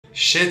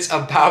Shit's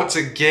about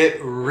to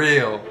get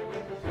real.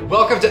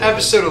 Welcome to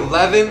episode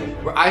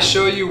 11, where I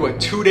show you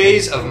what 2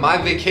 days of my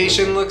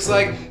vacation looks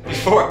like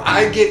before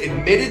I get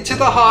admitted to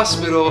the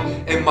hospital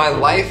and my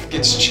life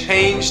gets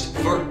changed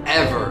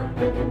forever.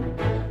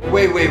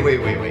 Wait.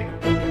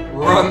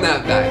 Run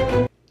that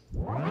back.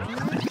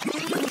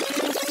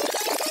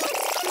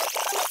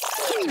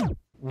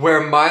 Where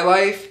my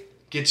life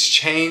gets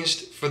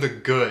changed for the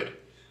good.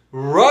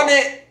 Run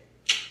it!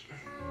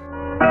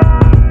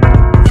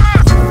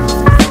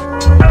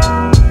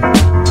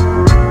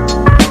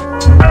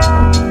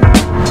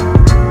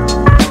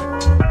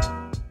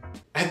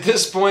 At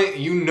this point,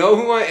 you know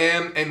who I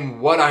am and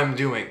what I'm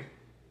doing.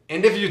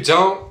 And if you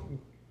don't,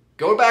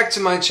 go back to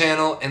my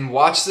channel and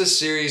watch this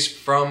series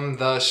from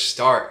the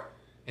start.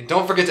 And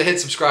don't forget to hit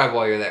subscribe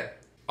while you're there.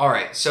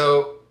 Alright,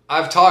 so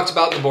I've talked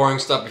about the boring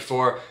stuff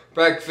before.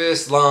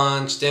 Breakfast,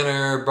 lunch,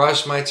 dinner,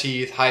 brush my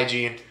teeth,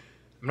 hygiene.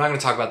 I'm not going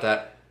to talk about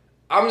that.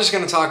 I'm just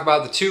going to talk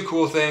about the 2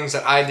 cool things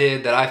that I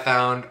did that I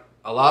found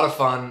a lot of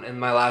fun in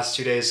my last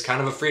 2 days,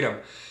 kind of a freedom.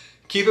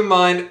 Keep in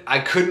mind, I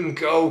couldn't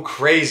go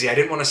crazy. I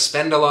didn't want to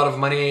spend a lot of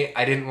money.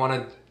 I didn't want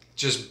to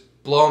just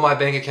blow my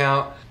bank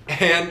account.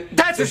 And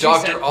the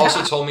doctor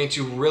also told me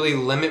to really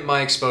limit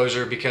my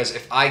exposure because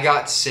if I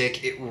got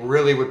sick, it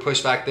really would push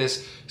back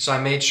this. So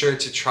I made sure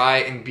to try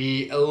and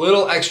be a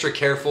little extra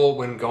careful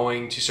when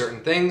going to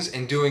certain things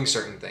and doing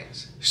certain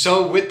things.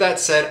 So with that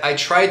said, I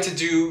tried to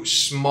do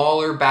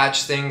smaller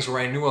batch things where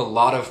I knew a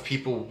lot of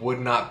people would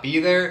not be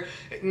there.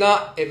 It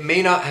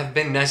may not have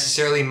been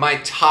necessarily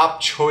my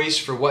top choice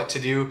for what to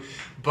do,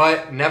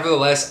 but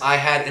nevertheless, I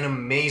had an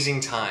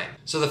amazing time.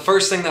 So the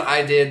first thing that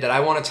I did that I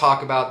want to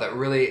talk about that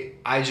really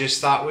I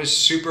just thought was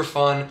super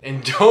fun,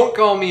 and don't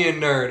call me a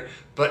nerd,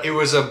 but it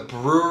was a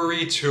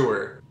brewery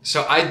tour.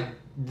 So I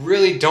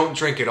really don't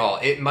drink at all.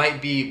 It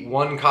might be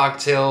one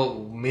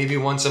cocktail, maybe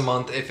once a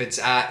month if it's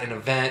at an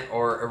event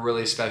or a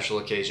really special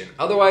occasion.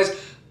 Otherwise,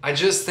 I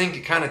just think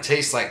it kind of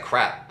tastes like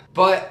crap.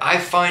 But I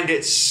find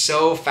it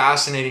so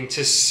fascinating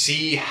to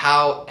see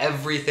how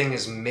everything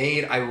is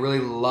made. I really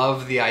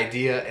love the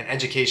idea and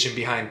education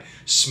behind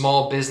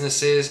small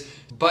businesses.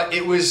 But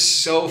it was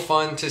so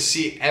fun to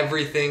see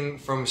everything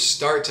from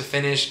start to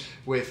finish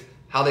with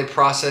how they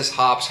process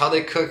hops, how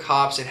they cook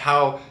hops, and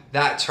how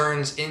that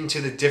turns into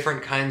the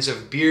different kinds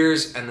of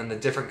beers and then the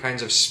different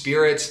kinds of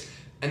spirits.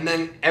 And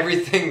then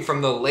everything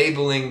from the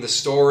labeling, the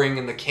storing,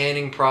 and the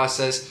canning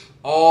process,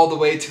 all the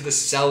way to the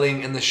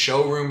selling and the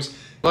showrooms.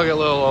 Look at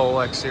little old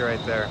Lexi right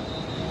there.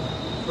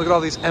 Look at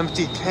all these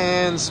empty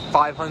cans,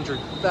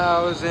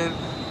 500,000.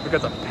 We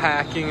got the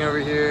packing over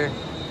here.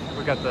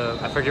 We got the,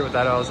 I forget what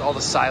that is, all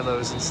the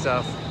silos and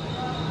stuff.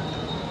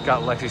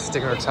 Got Lexi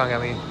sticking her tongue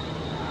at me.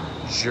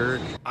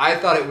 Jerk. I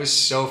thought it was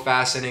so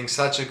fascinating,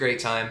 such a great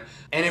time.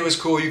 And it was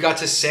cool, you got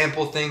to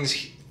sample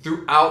things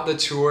throughout the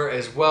tour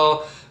as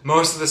well.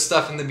 Most of the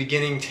stuff in the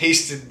beginning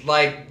tasted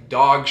like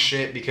dog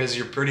shit because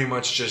you're pretty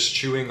much just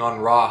chewing on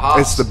raw hops.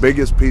 It's the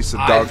biggest piece of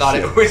dog shit. I thought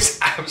it was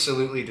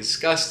absolutely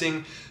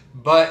disgusting,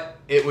 but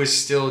it was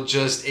still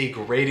just a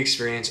great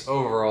experience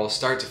overall,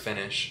 start to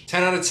finish.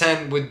 10 out of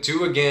 10 would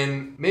do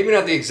again, maybe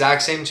not the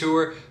exact same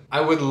tour. I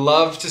would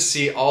love to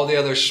see all the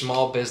other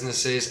small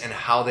businesses and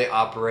how they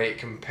operate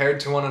compared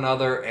to one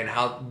another and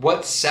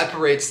what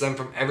separates them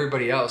from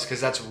everybody else, because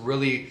that's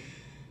really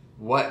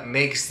what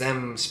makes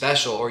them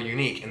special or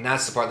unique, and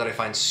that's the part that I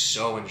find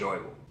so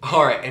enjoyable.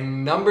 Alright,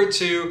 and number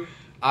 2,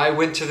 I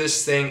went to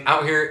this thing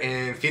out here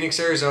in Phoenix,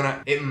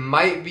 Arizona. It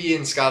might be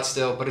in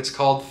Scottsdale, but it's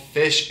called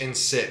Fish and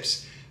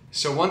Sips.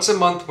 So once a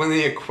month when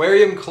the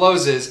aquarium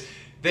closes,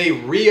 they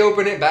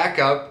reopen it back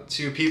up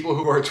to people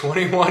who are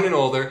 21 and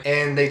older,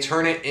 and they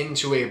turn it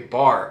into a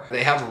bar.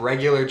 They have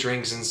regular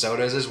drinks and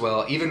sodas as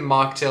well, even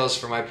mocktails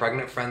for my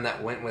pregnant friend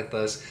that went with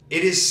us.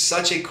 It is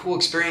such a cool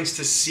experience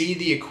to see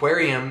the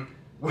aquarium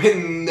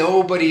when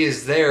nobody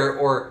is there,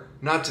 or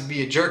not to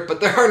be a jerk, but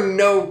there are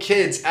no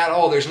kids at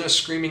all. There's no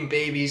screaming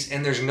babies,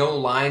 and there's no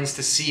lines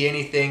to see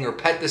anything or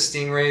pet the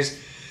stingrays.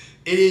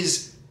 It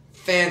is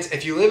fantastic.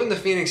 If you live in the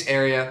Phoenix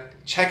area,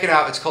 check it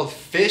out. It's called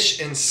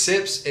Fish and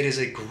Sips. It is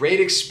a great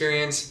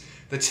experience.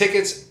 The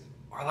tickets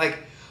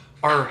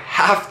are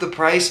half the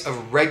price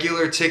of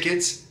regular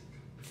tickets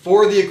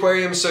for the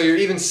aquarium, so you're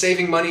even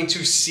saving money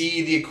to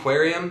see the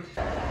aquarium.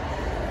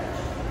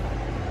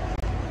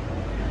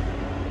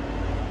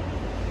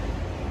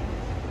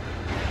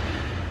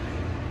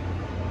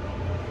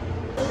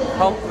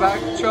 Humpback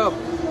chub.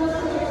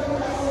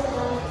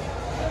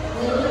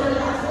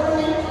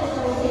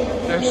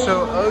 They're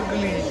so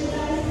ugly.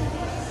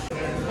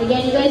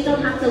 Again, you guys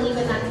don't have to leave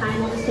at that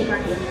time. We'll just take our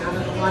hands out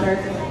of the water.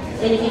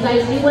 And if you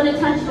guys do want to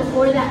touch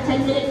before that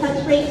 10-minute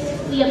touch break,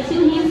 we have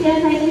 2 hand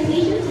sanitizing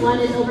stations. One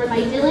is over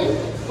by Dylan.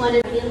 One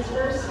is hands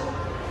first.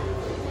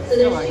 So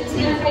there's 2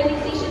 sanitizing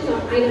stations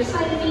on either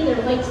side of me.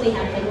 They're white, so they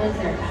have headwinds.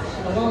 They're attached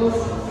to the walls.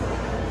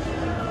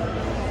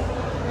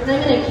 And I'm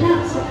going to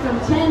count from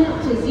 10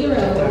 to 0.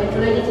 And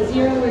when I get to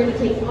 0, we're going to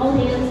take all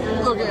hands out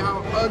of the water. Look at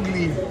how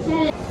ugly.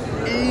 10.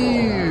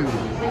 Ew.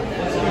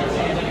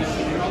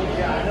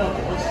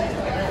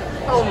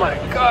 Oh my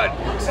god.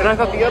 sharks, and I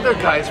thought the other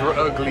guys were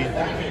ugly.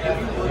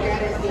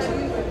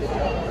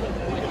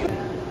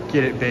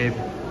 Get it, babe.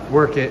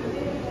 Work it.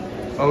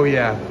 Oh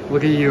yeah,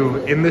 look at you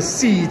in the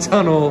sea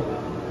tunnel.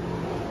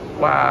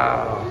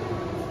 Wow.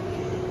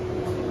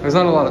 There's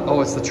not a lot of,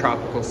 oh, it's the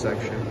tropical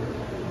section.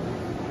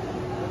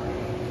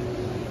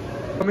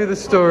 Tell me the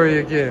story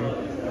again.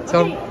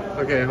 Tell me,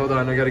 okay, hold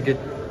on, we gotta get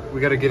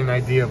an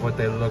idea of what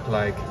they look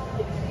like.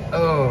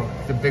 Oh,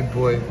 the big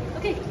boy.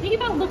 Okay, think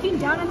about looking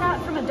down at that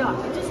from a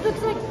dock. It just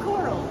looks like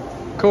coral.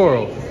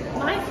 Coral.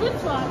 My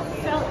flip-flop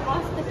fell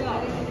off the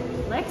dock.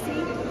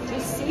 Lexi,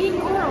 just seeing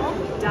coral,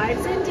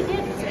 dives in to get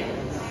it.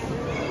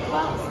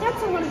 Well,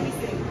 steps are one of these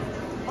things.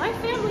 My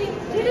family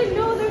didn't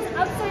know there's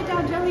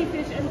upside-down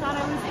jellyfish and thought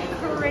I was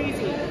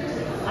crazy.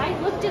 I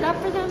looked it up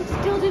for them,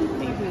 still didn't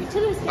believe me. To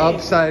this day.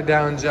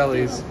 Upside-down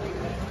jellies.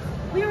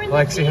 We were in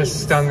Lexi has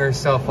stung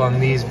herself on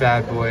these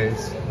bad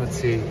boys. Let's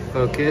see,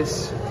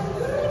 focus. Look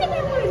at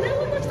that one, that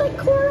one looks like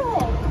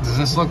coral. Does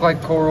this look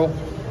like coral?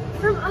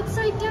 From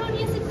upside down,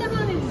 yes it does.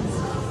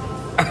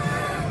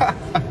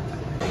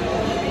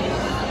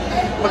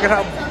 Look at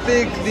how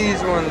big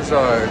these ones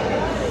are.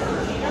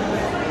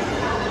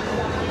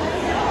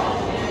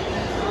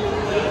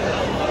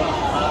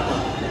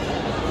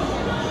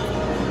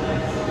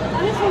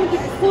 That is one of the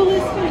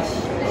coolest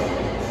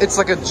fish. It's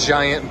like a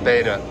giant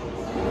beta.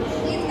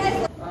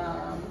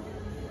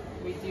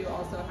 We do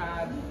also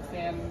have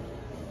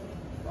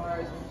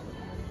sandbars,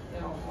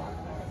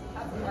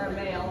 our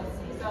males.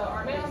 So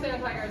our male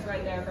sand tiger is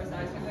right there for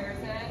size comparison.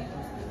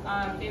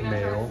 Female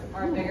sharks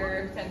are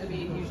bigger, tend to be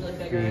usually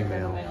bigger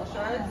than the male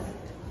sharks.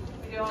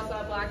 We do also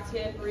have black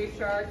tip reef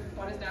shark.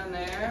 One is down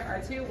there.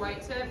 Our two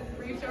white tip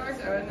reef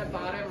sharks are in the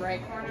bottom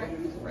right corner,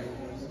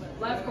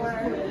 left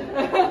corner.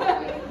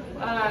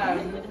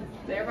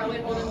 They're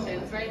probably holding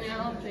pins right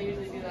now. They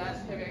usually do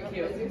that. They're very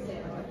cute.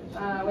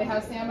 We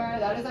have sandbar.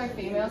 That is our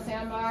female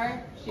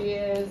sandbar. She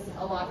is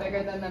a lot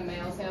bigger than the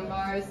male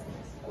sandbars.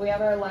 We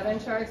have our 11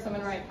 sharks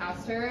swimming right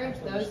past her.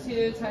 Those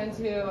two tend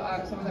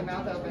to swim with their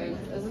mouth open.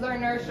 This is our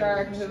nurse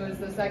shark, who is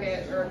the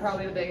second, or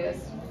probably the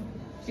biggest.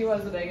 She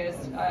was the biggest.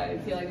 I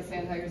feel like the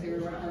sand tigers who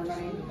were her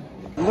money.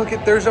 Look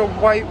at, there's a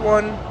white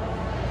one,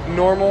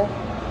 normal.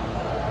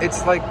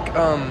 It's like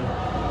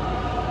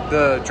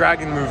the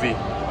dragon movie.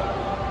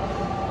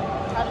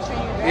 How to Train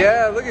Your Dragon?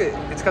 Yeah, look at it.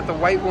 It's got the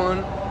white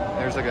one.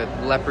 There's like a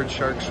leopard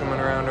shark swimming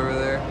around over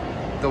there.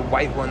 The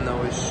white one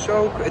though is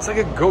so cool. It's like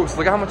a ghost.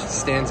 Look at how much it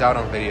stands out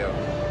on video.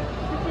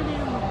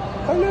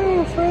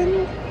 Hello,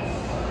 friend.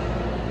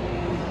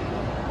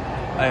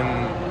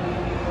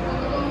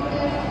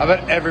 I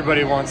bet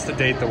everybody wants to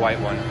date the white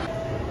one.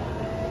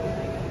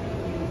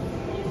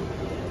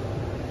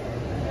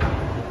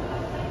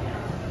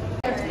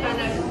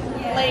 Kind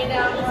of lay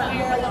down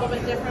here a little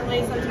bit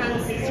differently.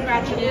 Sometimes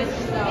scratch it in.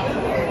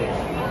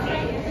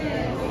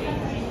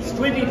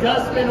 Squiddy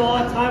does spend a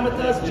lot of time with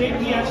us.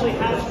 JP actually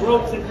has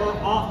ropes in her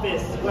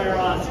office where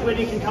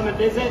Squiddy can come and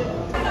visit.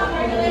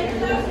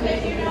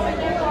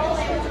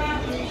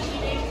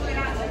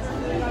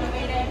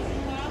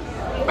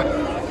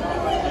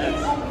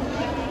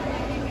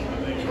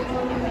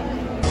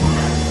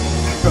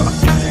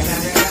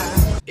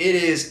 It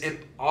is an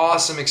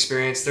awesome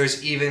experience.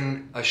 There's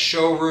even a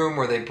showroom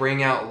where they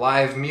bring out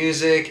live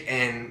music,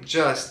 and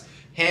just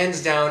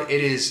hands down,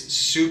 it is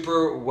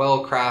super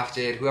well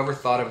crafted. Whoever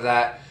thought of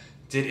that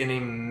did an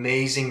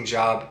amazing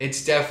job.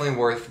 It's definitely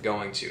worth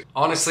going to.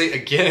 Honestly,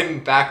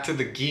 again, back to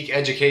the geek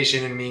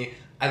education in me,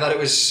 I thought it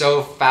was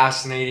so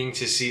fascinating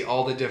to see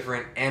all the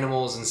different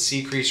animals and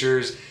sea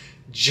creatures,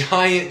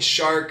 giant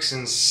sharks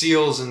and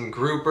seals and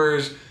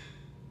groupers.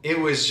 It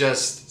was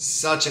just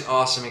such an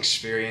awesome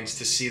experience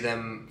to see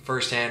them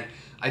firsthand.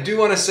 I do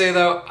want to say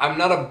though, I'm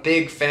not a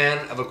big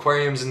fan of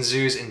aquariums and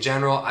zoos in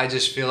general. I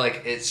just feel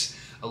like it's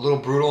a little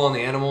brutal on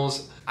the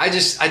animals. I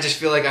just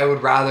feel like I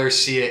would rather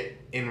see it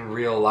in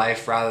real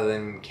life rather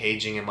than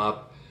caging him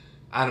up.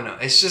 I don't know,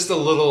 it's just a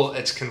little,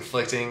 it's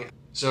conflicting.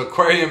 So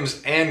aquariums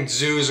and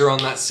zoos are on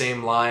that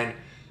same line,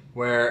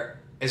 where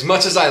as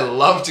much as I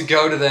love to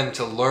go to them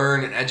to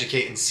learn and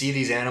educate and see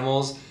these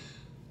animals,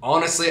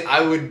 honestly,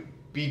 I would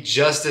be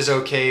just as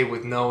okay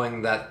with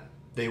knowing that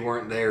they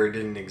weren't there or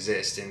didn't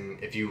exist.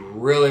 And if you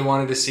really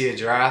wanted to see a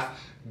giraffe,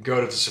 go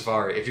to the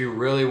safari. If you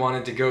really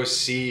wanted to go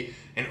see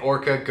an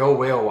orca, go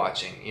whale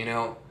watching, you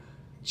know?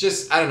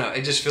 Just, I don't know,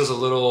 it just feels a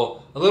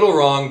little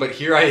wrong, but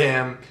here I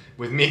am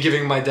with me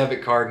giving my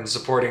debit card and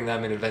supporting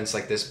them in events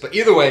like this. But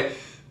either way,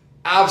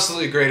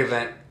 absolutely great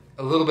event.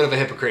 A little bit of a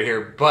hypocrite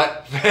here,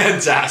 but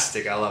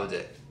fantastic, I loved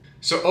it.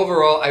 So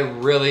overall, I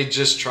really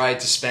just tried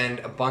to spend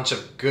a bunch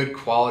of good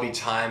quality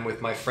time with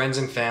my friends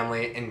and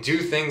family and do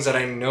things that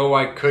I know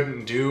I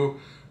couldn't do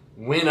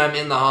when I'm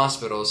in the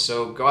hospital.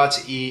 So go out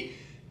to eat,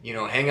 you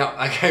know, hang out.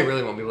 Like, I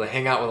really won't be able to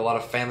hang out with a lot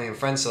of family and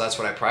friends, so that's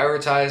what I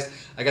prioritized.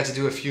 I got to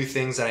do a few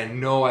things that I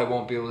know I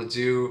won't be able to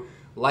do,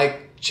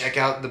 like check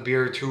out the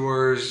beer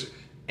tours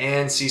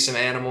and see some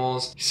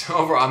animals. So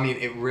overall, I mean,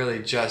 it really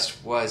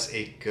just was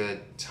a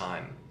good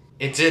time.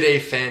 It did a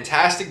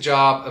fantastic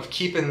job of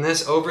keeping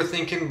this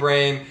overthinking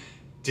brain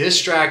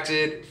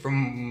distracted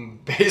from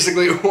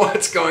basically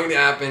what's going to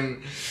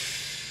happen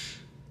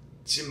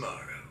tomorrow.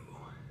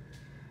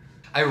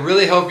 I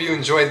really hope you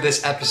enjoyed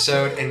this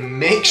episode, and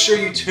make sure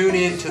you tune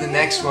in to the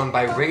next one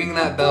by ringing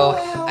that bell,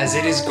 as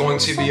it is going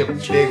to be a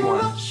big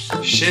one.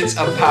 Shit's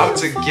about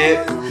to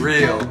get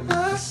real.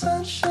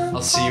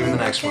 I'll see you in the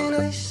next one.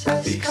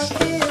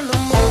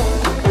 Peace.